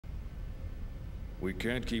We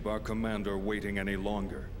can't keep our commander waiting any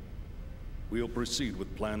longer. We'll proceed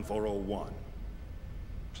with Plan 401.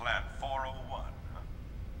 Plan 401, huh?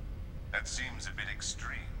 That seems a bit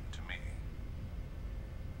extreme to me.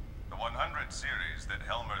 The 100 series that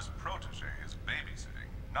Helmer's protege is babysitting,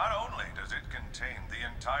 not only does it contain the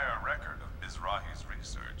entire record of Mizrahi's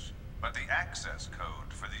research, but the access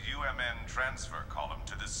code for the UMN transfer column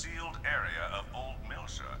to the sealed area of Old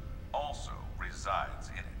Milsha also resides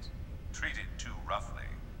in it. Treat it too roughly,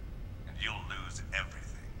 and you'll lose everything.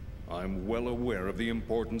 I'm well aware of the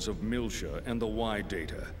importance of Milsha and the Y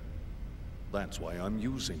data. That's why I'm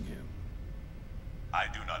using him. I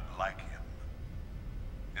do not like him.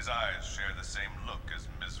 His eyes share the same look as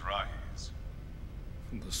Mizrahi's.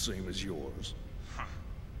 The same as yours.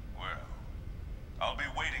 Well, I'll be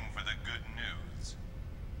waiting for the good news.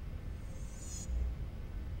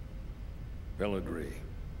 Pellegrini,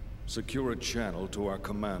 secure a channel to our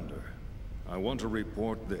commander. I want to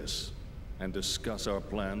report this, and discuss our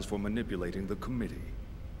plans for manipulating the committee.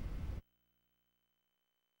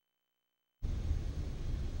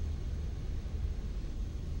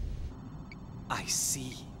 I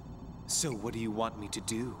see. So what do you want me to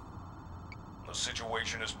do? The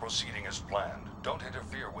situation is proceeding as planned. Don't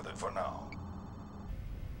interfere with it for now.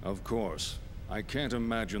 Of course. I can't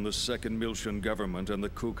imagine the Second Milshan government and the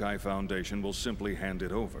Kukai Foundation will simply hand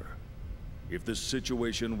it over. If the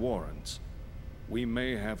situation warrants, we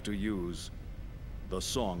may have to use the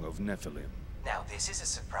Song of Nephilim. Now this is a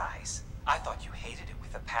surprise. I thought you hated it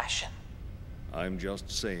with a passion. I'm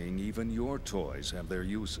just saying even your toys have their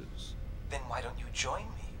uses. Then why don't you join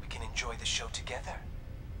me? We can enjoy the show together.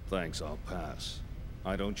 Thanks, I'll pass.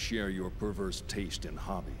 I don't share your perverse taste in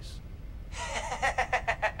hobbies.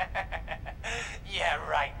 Yeah,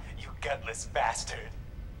 right, you gutless bastard.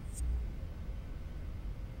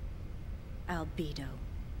 Albedo.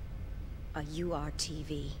 A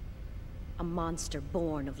URTV. A monster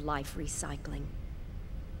born of life recycling.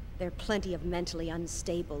 There are plenty of mentally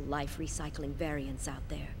unstable life recycling variants out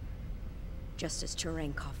there. Just as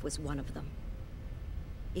Cherenkov was one of them.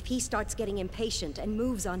 If he starts getting impatient and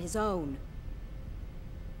moves on his own...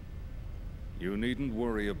 You needn't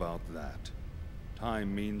worry about that.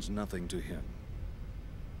 Time means nothing to him.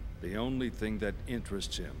 The only thing that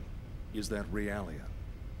interests him is that Realian.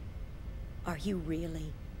 Are you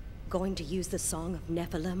really going to use the Song of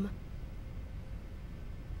Nephilim?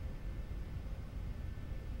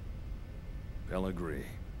 Pellegrini,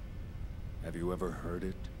 have you ever heard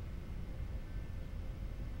it?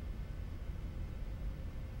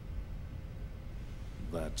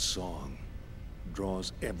 That song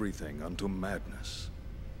draws everything unto madness.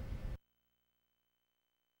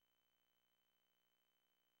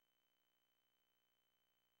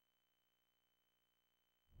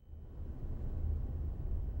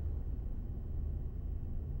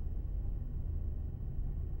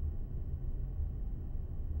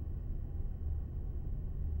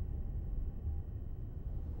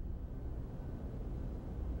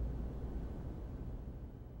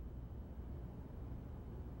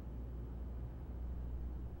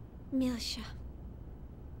 Milsha.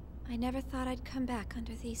 I never thought I'd come back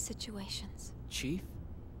under these situations. Chief?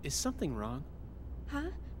 Is something wrong? Huh?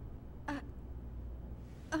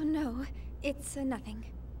 Oh no, it's nothing.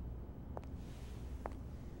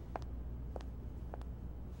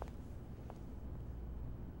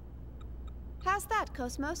 How's that,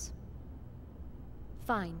 Cosmos?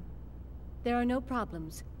 Fine. There are no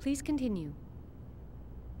problems. Please continue.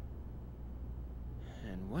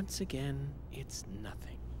 And once again, it's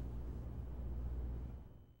nothing.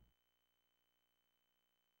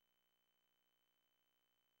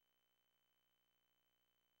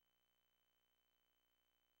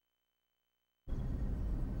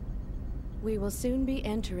 We will soon be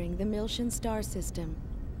entering the Milshan star system.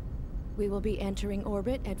 We will be entering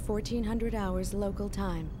orbit at 1400 hours local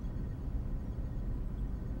time.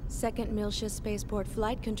 Second Milsha Spaceport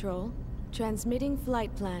Flight Control, transmitting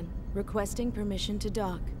flight plan, requesting permission to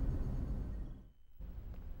dock.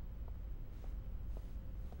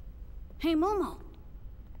 Hey, Momo.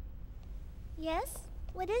 Yes?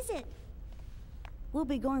 What is it? We'll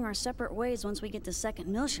be going our separate ways once we get to Second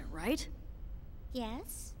Milsha, right?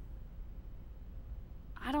 Yes?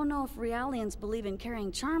 I don't know if Realians believe in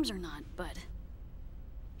carrying charms or not, but...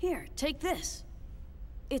 Here, take this.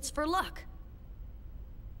 It's for luck.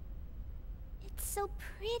 It's so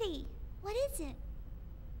pretty. What is it?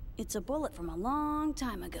 It's a bullet from a long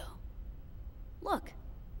time ago. Look.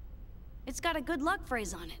 It's got a good luck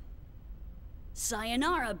phrase on it.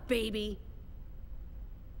 Sayonara, baby!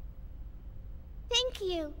 Thank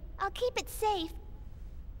you. I'll keep it safe.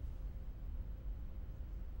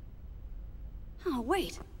 Oh,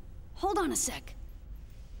 wait. Hold on a sec.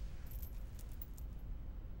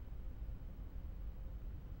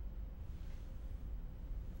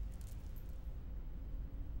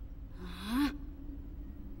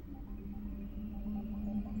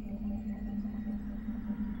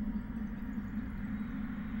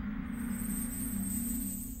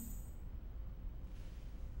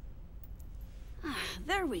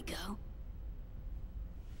 There we go.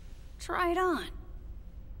 Try it on.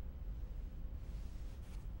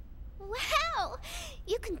 Wow!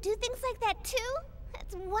 You can do things like that too?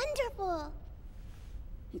 That's wonderful.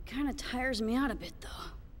 It kind of tires me out a bit, though.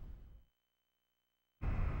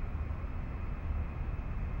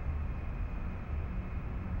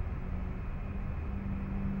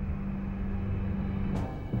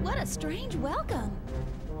 What a strange welcome.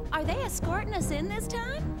 Are they escorting us in this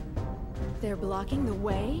time? They're blocking the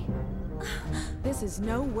way? This is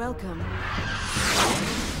no welcome.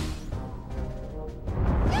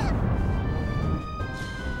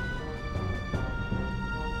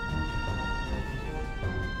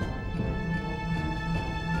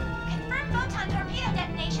 Confirm photon torpedo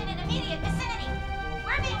detonation in immediate vicinity.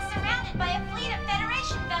 We're being surrounded by a fleet of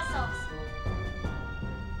Federation vessels.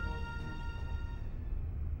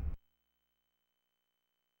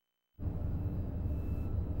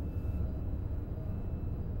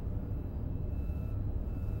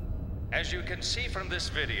 As you can see from this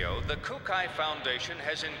video, the Kukai Foundation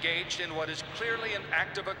has engaged in what is clearly an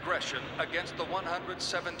act of aggression against the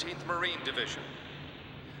 117th Marine Division.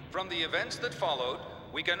 From the events that followed,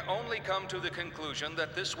 we can only come to the conclusion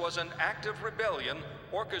that this was an act of rebellion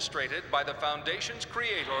orchestrated by the Foundation's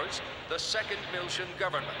creators, the Second Miltian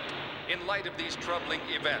government. In light of these troubling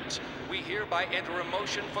events, we hereby enter a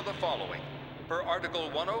motion for the following. Per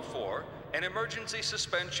Article 104, an emergency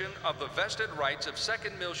suspension of the vested rights of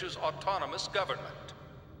Second Miltia's autonomous government.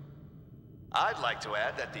 I'd like to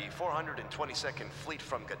add that the 422nd Fleet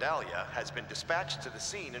from Gedalia has been dispatched to the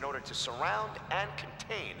scene in order to surround and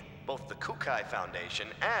contain both the Kukai Foundation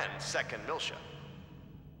and Second Miltia.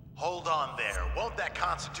 Hold on there. Won't that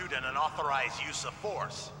constitute an unauthorized use of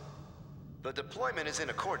force? The deployment is in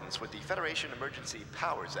accordance with the Federation Emergency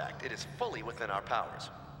Powers Act. It is fully within our powers.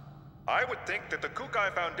 I would think that the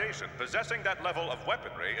Kukai Foundation possessing that level of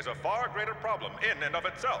weaponry is a far greater problem in and of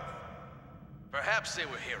itself. Perhaps they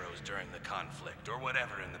were heroes during the conflict, or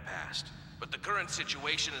whatever in the past. But the current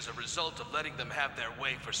situation is a result of letting them have their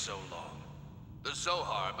way for so long. The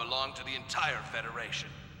Zohar belong to the entire Federation.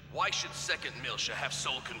 Why should Second Miltia have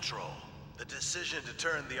sole control? The decision to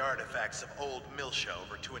turn the artifacts of old Miltia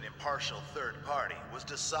over to an impartial third party was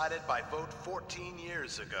decided by vote 14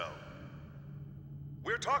 years ago.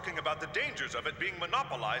 We're talking about the dangers of it being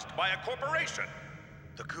monopolized by a corporation.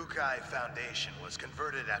 The Kukai Foundation was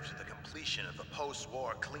converted after the completion of the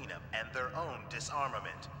post-war cleanup and their own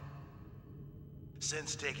disarmament.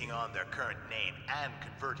 Since taking on their current name and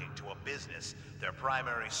converting to a business, their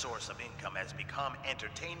primary source of income has become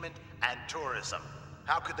entertainment and tourism.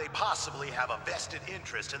 How could they possibly have a vested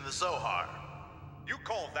interest in the Zohar? You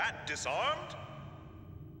call that disarmed?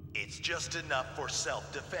 It's just enough for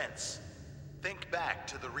self-defense. Think back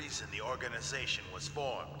to the reason the organization was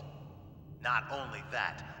formed. Not only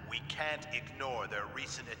that, we can't ignore their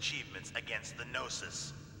recent achievements against the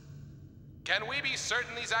Gnosis. Can we be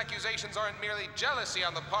certain these accusations aren't merely jealousy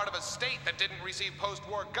on the part of a state that didn't receive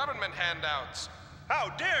post-war government handouts? How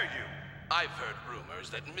dare you! I've heard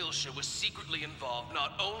rumors that Miltia was secretly involved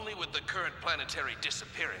not only with the current planetary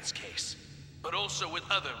disappearance case, but also with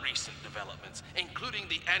other recent developments, including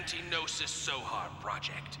the anti-Gnosis Zohar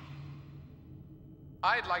project.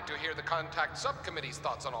 I'd like to hear the Contact Subcommittee's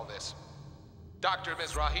thoughts on all this. Dr.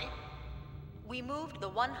 Mizrahi? We moved the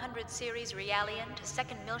 100 series Realian to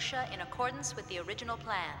Second Miltia in accordance with the original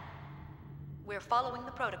plan. We're following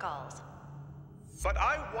the protocols. But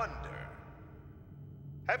I wonder,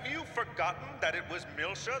 have you forgotten that it was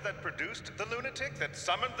Miltia that produced the lunatic that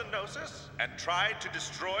summoned the Gnosis and tried to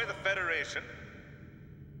destroy the Federation?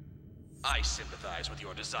 I sympathize with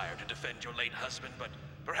your desire to defend your late husband, but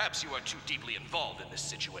perhaps you are too deeply involved in this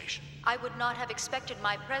situation. I would not have expected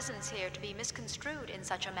my presence here to be misconstrued in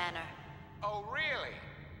such a manner. Oh, really?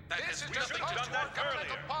 This is just post-war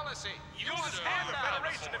governmental policy. You will destroy the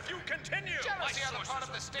Federation if you continue! Jealousy on the part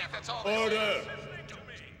of the state, that's all. Order!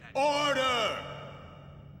 Order!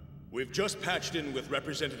 We've just patched in with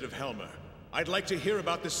Representative Helmer. I'd like to hear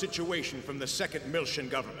about the situation from the Second Miltian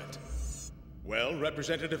government. Well,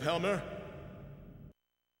 Representative Helmer?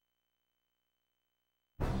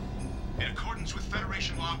 In accordance with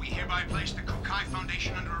Federation law, we hereby place the Kukai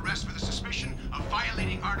Foundation under arrest for the suspicion of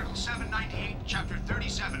violating Article 798, Chapter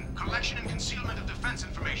 37, Collection and Concealment of Defense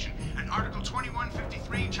Information, and Article 21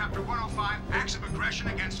 Chapter 105, acts of aggression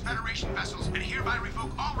against Federation vessels, and hereby revoke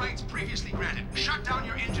all rights previously granted. Shut down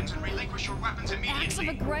your engines and relinquish your weapons immediately. Acts of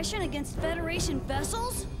aggression against Federation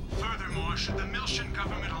vessels? Furthermore, should the Miltian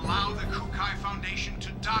government allow the Kukai Foundation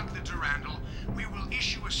to dock the Durandal, we will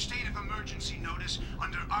issue a state of emergency notice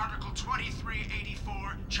under Article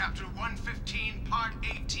 2384, Chapter 115, Part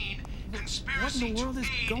 18, Conspiracy to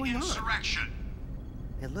Aid Insurrection.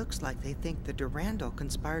 It looks like they think the Durandal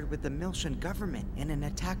conspired with the Miltian government in an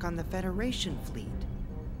attack on the Federation fleet.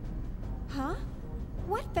 Huh?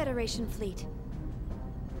 What Federation fleet?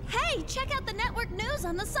 Hey, check out the network news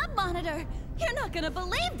on the sub-monitor! You're not gonna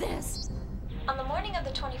believe this! On the morning of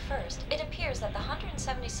the 21st, it appears that the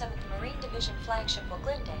 177th Marine Division flagship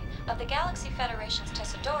Woglinde of the Galaxy Federation's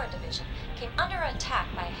Tessadora Division came under attack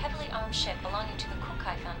by a heavily armed ship belonging to the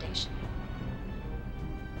Kukai Foundation.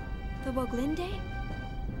 The Woglinde?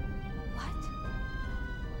 What?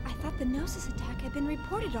 I thought the Gnosis attack had been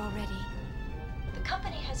reported already. The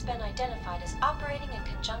company has been identified as operating in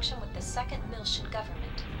conjunction with the Second Miltian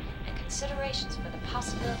government, and considerations for the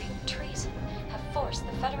possibility of treason have forced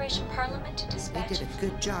the Federation Parliament to dispatch... They did a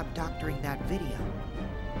good job doctoring that video.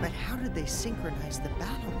 But how did they synchronize the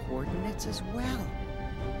battle coordinates as well?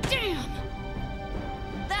 Damn!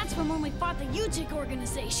 That's from when we fought the UTIC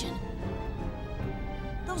organization.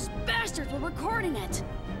 Those bastards were recording it.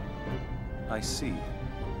 I see.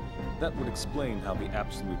 That would explain how the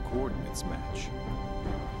absolute coordinates match.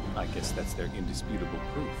 I guess that's their indisputable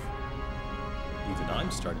proof. Even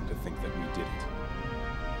I'm starting to think that we did it.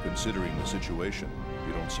 Considering the situation,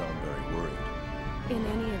 you don't sound very worried. In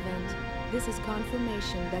any event, this is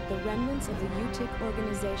confirmation that the remnants of the UTIC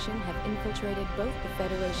organization have infiltrated both the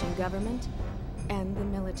Federation government and the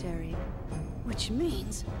military. Which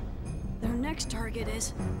means their next target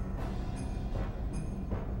is...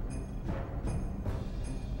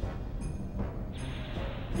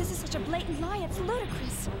 This is such a blatant lie, it's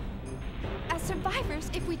ludicrous. As survivors,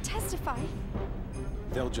 if we testify...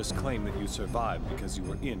 They'll just claim that you survived because you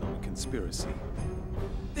were in on the conspiracy.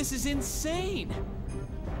 This is insane!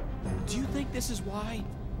 Do you think this is why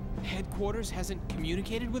headquarters hasn't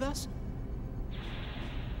communicated with us?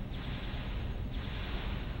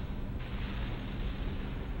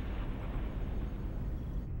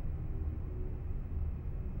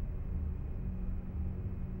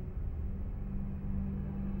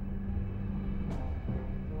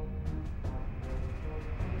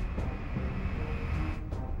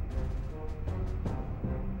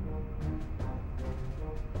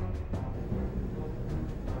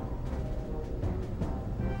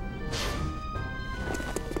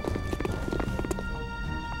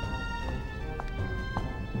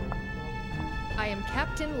 I am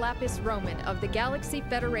Captain Lapis Roman of the Galaxy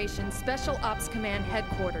Federation Special Ops Command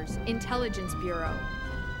Headquarters, Intelligence Bureau.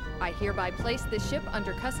 I hereby place this ship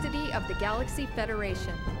under custody of the Galaxy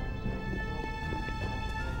Federation.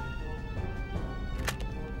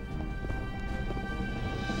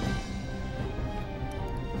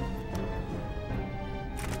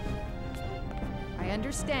 I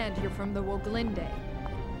understand you're from the Woglinde.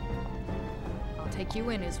 I'll take you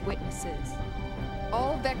in as witnesses.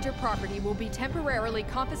 All Vector property will be temporarily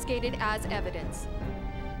confiscated as evidence.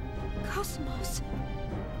 Cosmos.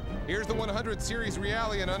 Here's the 100 Series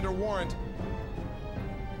Realian under warrant.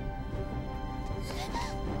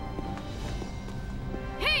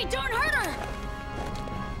 Hey, don't hurt her!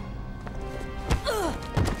 Ugh.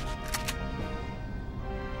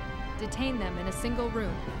 Detain them in a single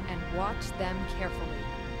room and watch them carefully.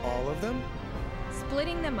 All of them?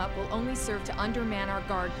 Splitting them up will only serve to underman our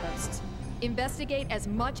guard posts. Investigate as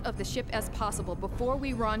much of the ship as possible before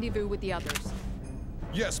we rendezvous with the others.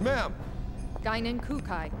 Yes, ma'am. Guinan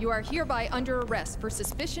Kukai, you are hereby under arrest for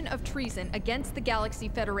suspicion of treason against the Galaxy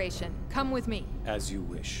Federation. Come with me. As you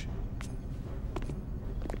wish.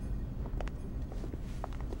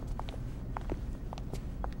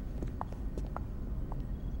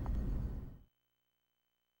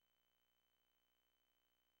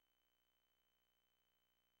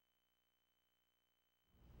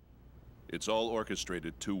 It's all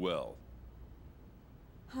orchestrated too well.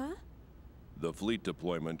 Huh? The fleet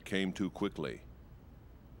deployment came too quickly.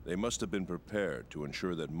 They must have been prepared to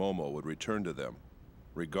ensure that Momo would return to them,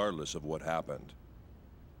 regardless of what happened.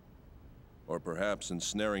 Or perhaps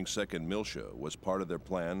ensnaring Second Miltia was part of their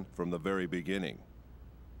plan from the very beginning.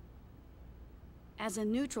 As a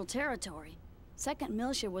neutral territory, Second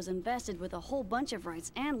Miltia was invested with a whole bunch of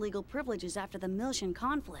rights and legal privileges after the Miltian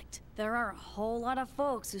conflict. There are a whole lot of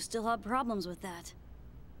folks who still have problems with that.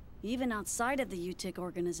 Even outside of the UTIC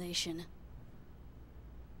organization.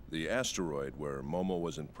 The asteroid where Momo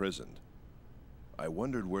was imprisoned. I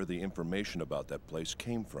wondered where the information about that place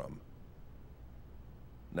came from.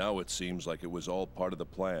 Now it seems like it was all part of the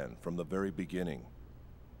plan from the very beginning.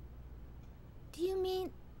 Do you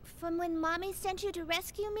mean from when Mommy sent you to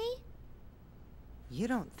rescue me? You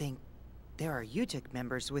don't think there are UTIC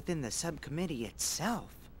members within the subcommittee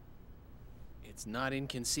itself? It's not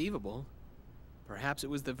inconceivable. Perhaps it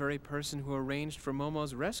was the very person who arranged for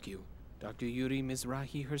Momo's rescue, Dr. Yuri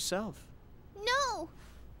Mizrahi herself. No!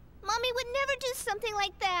 Mommy would never do something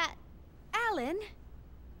like that! Alan!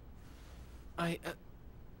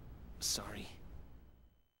 Sorry.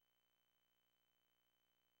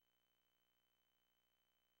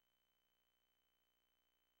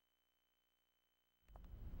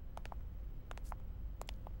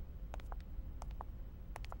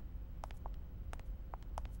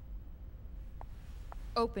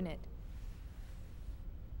 Open it.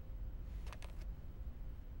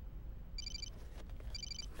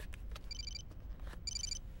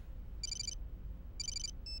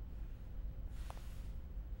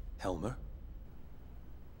 Helmer?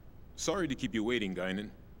 Sorry to keep you waiting,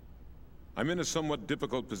 Guinan. I'm in a somewhat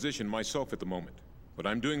difficult position myself at the moment, but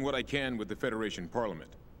I'm doing what I can with the Federation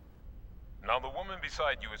Parliament. Now, the woman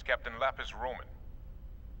beside you is Captain Lapis Roman.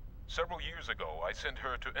 Several years ago, I sent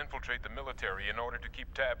her to infiltrate the military in order to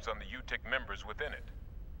keep tabs on the UTIC members within it.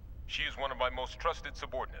 She is one of my most trusted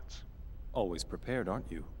subordinates. Always prepared,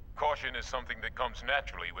 aren't you? Caution is something that comes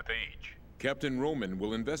naturally with age. Captain Roman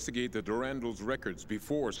will investigate the Durandal's records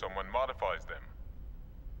before someone modifies them.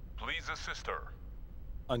 Please assist her.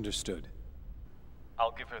 Understood.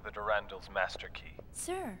 I'll give her the Durandal's master key.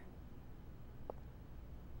 Sir,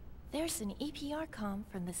 there's an EPR comm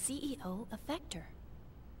from the CEO of Vector.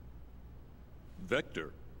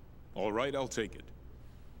 Vector? All right, I'll take it.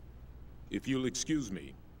 If you'll excuse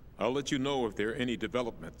me, I'll let you know if there are any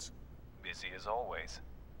developments. Busy as always.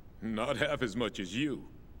 Not half as much as you.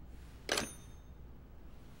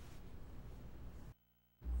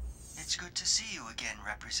 It's good to see you again,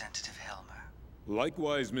 Representative Helmer.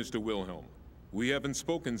 Likewise, Mr. Wilhelm. We haven't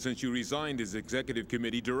spoken since you resigned as Executive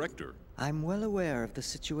Committee Director. I'm well aware of the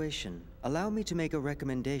situation. Allow me to make a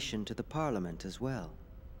recommendation to the Parliament as well.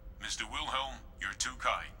 Mr. Wilhelm, you're too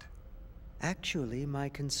kind. Actually, my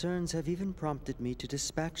concerns have even prompted me to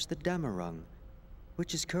dispatch the Damarung,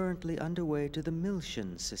 which is currently underway to the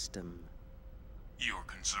Milshan system. Your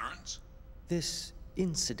concerns? This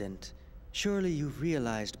incident, surely you've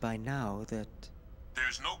realized by now that...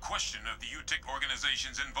 There's no question of the UTIC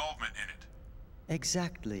organization's involvement in it.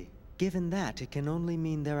 Exactly. Given that, it can only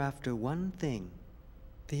mean they're after one thing.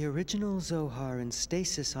 The original Zohar in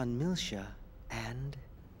stasis on Milsha, and...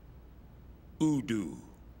 Udu.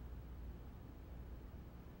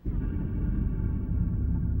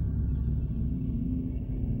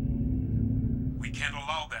 We can't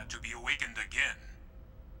allow that to be awakened again.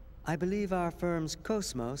 I believe our firm's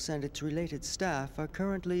Cosmos and its related staff are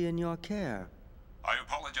currently in your care. I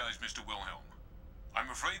apologize, Mr. Wilhelm.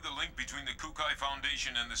 I'm afraid the link between the Kukai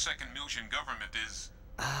Foundation and the Second Milshan government is...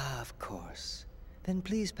 Ah, of course. Then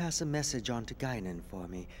please pass a message on to Guinan for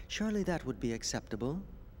me. Surely that would be acceptable.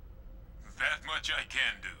 That much I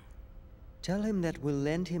can do. Tell him that we'll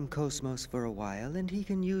lend him Cosmos for a while, and he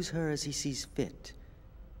can use her as he sees fit.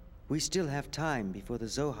 We still have time before the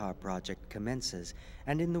Zohar project commences,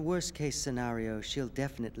 and in the worst-case scenario, she'll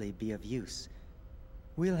definitely be of use.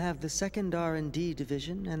 We'll have the second R&D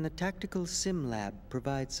division and the tactical sim lab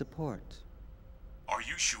provide support. Are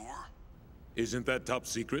you sure? Isn't that top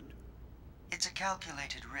secret? It's a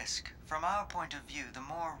calculated risk. From our point of view, the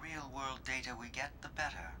more real-world data we get, the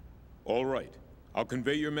better. All right. I'll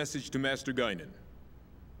convey your message to Master Guinan.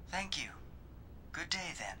 Thank you. Good day,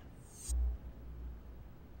 then.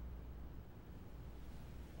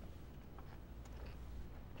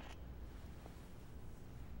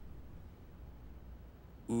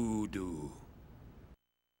 Udu.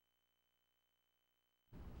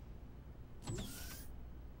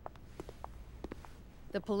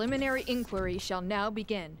 The preliminary inquiry shall now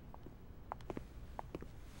begin.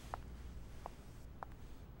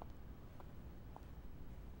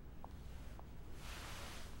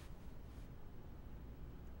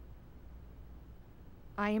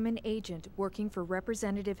 I am an agent working for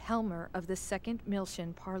Representative Helmer of the Second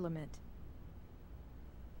Milshan Parliament.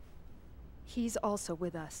 He's also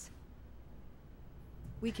with us.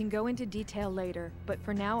 We can go into detail later, but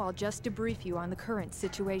for now I'll just debrief you on the current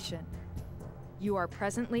situation. You are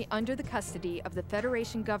presently under the custody of the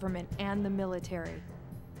Federation government and the military.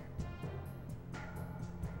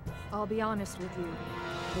 I'll be honest with you.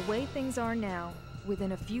 The way things are now,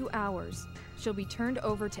 within a few hours, she'll be turned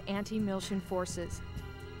over to anti-Milshan forces.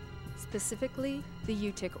 Specifically, the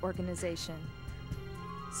UTIC organization.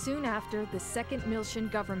 Soon after, the Second Miltian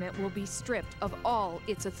government will be stripped of all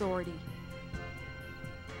its authority.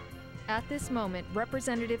 At this moment,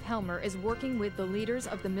 Representative Helmer is working with the leaders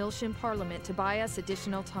of the Miltian Parliament to buy us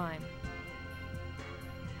additional time.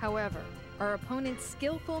 However, our opponent's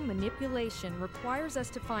skillful manipulation requires us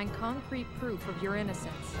to find concrete proof of your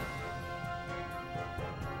innocence.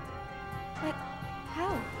 But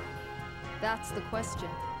how? That's the question.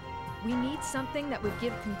 We need something that would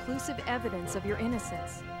give conclusive evidence of your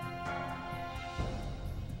innocence.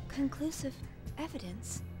 Conclusive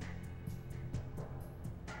evidence?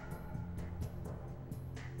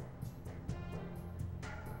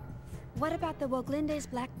 What about the Woglinde's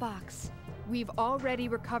black box? We've already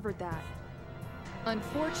recovered that.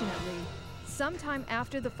 Unfortunately, sometime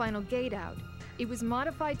after the final gate out, it was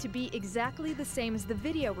modified to be exactly the same as the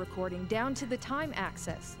video recording, down to the time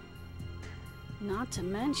access. Not to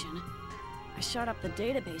mention, I shot up the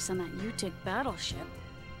database on that UTIC battleship.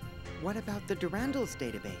 What about the Durandal's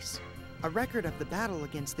database? A record of the battle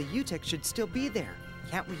against the UTIC should still be there.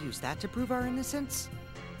 Can't we use that to prove our innocence?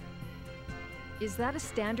 Is that a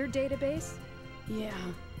standard database? Yeah.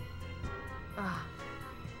 Ah.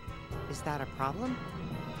 Is that a problem?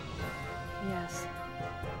 Yes.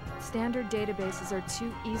 Standard databases are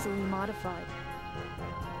too easily modified.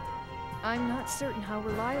 I'm not certain how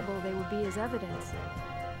reliable they would be as evidence.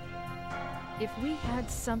 If we had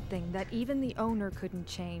something that even the owner couldn't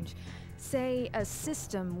change, say a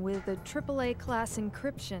system with a AAA class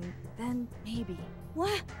encryption, then maybe.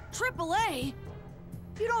 What? AAA?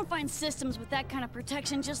 You don't find systems with that kind of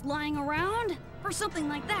protection just lying around? For something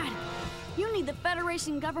like that, you need the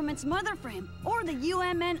Federation government's mother frame, or the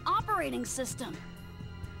UMN operating system.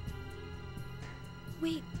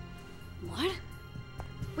 What?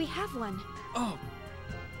 We have one. Oh,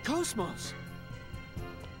 Cosmos!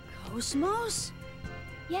 Cosmos?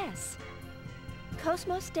 Yes.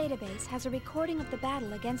 Cosmos database has a recording of the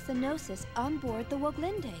battle against the Gnosis on board the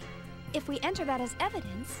Woglinde. If we enter that as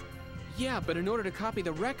evidence... Yeah, but in order to copy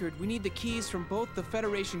the record, we need the keys from both the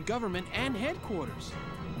Federation government and headquarters.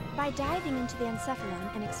 By diving into the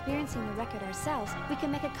Encephalon and experiencing the record ourselves, we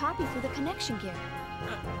can make a copy through the connection gear.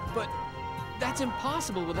 But that's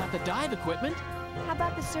impossible without the dive equipment. How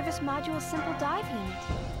about the service module simple dive unit?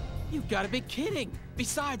 You've got to be kidding!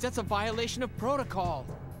 Besides, that's a violation of protocol.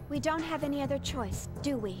 We don't have any other choice,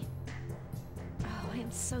 do we? Oh, I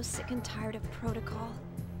am so sick and tired of protocol.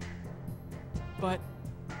 But...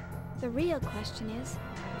 the real question is,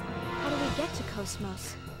 how do we get to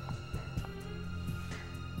Cosmos?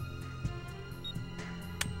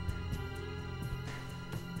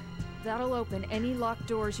 That'll open any locked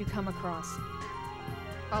doors you come across.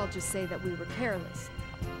 I'll just say that we were careless.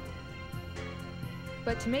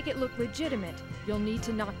 But to make it look legitimate, you'll need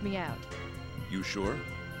to knock me out. You sure?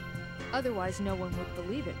 Otherwise, no one would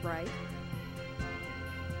believe it, right?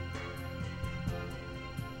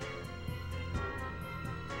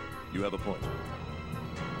 You have a point.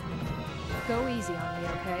 Go easy on me,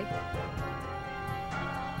 okay?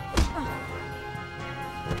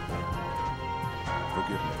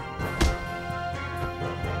 Forgive me.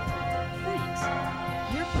 Thanks.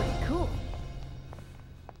 You're pretty cool.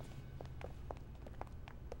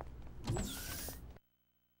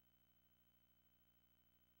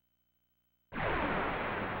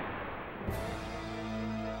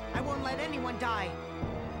 I won't let anyone die.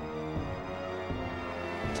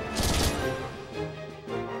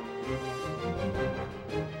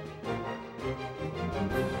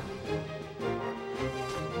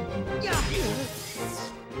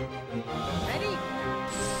 Ready?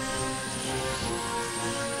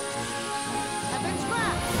 Heaven's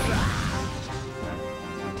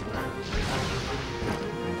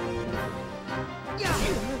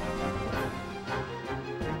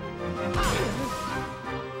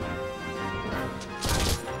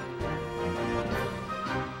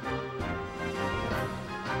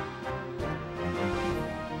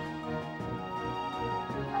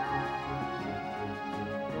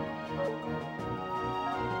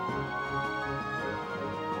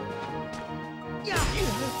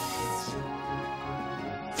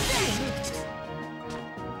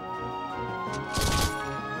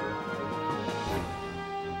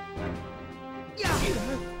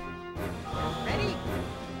Ready?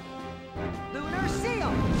 Lunar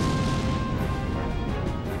seal!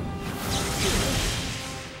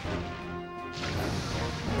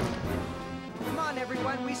 Come on,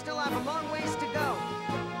 everyone, we still have a long ways to go.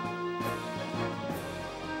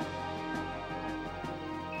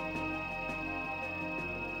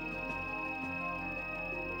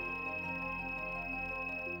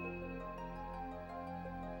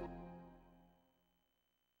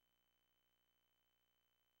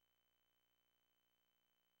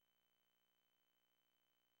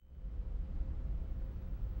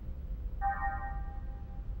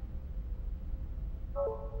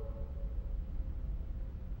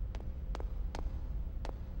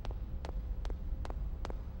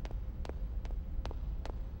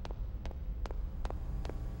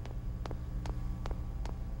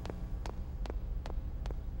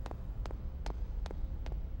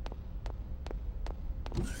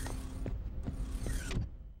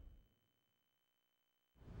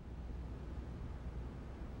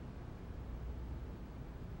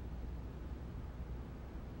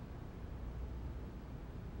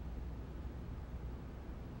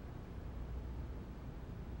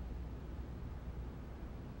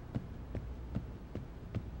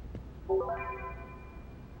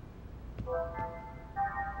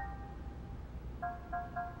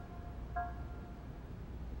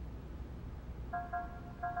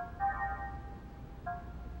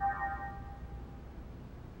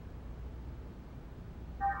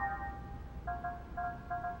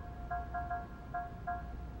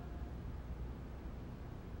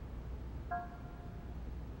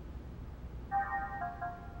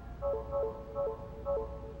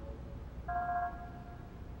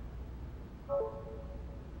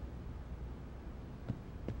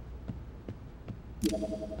 Do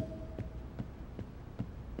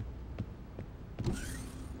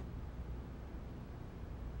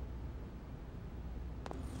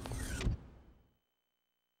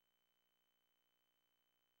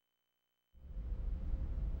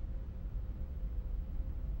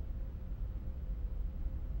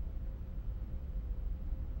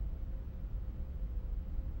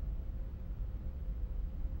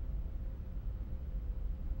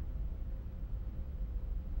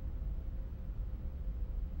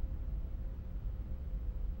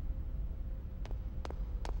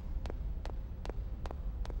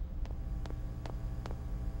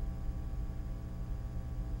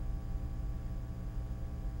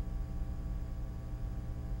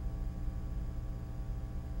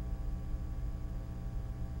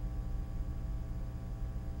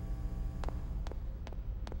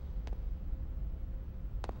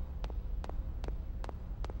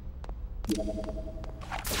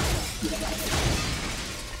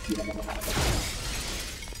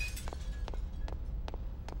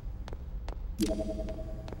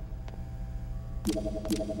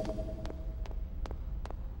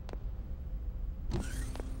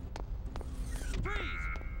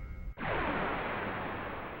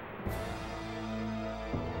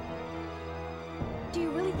you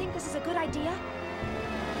really think this is a good idea?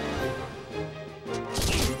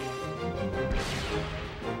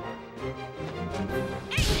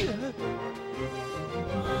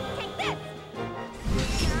 Take this!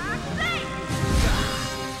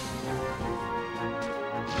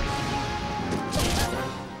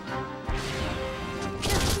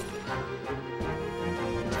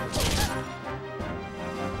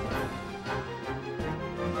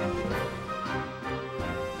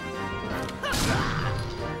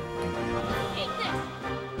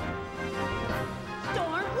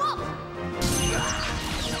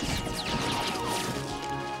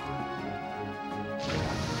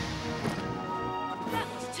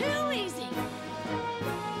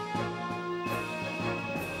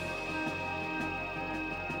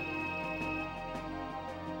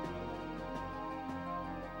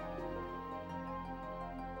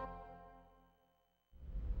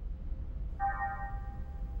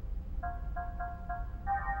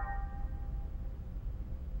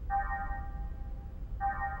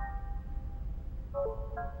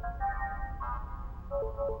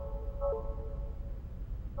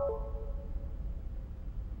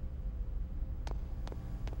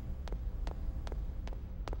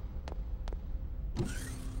 You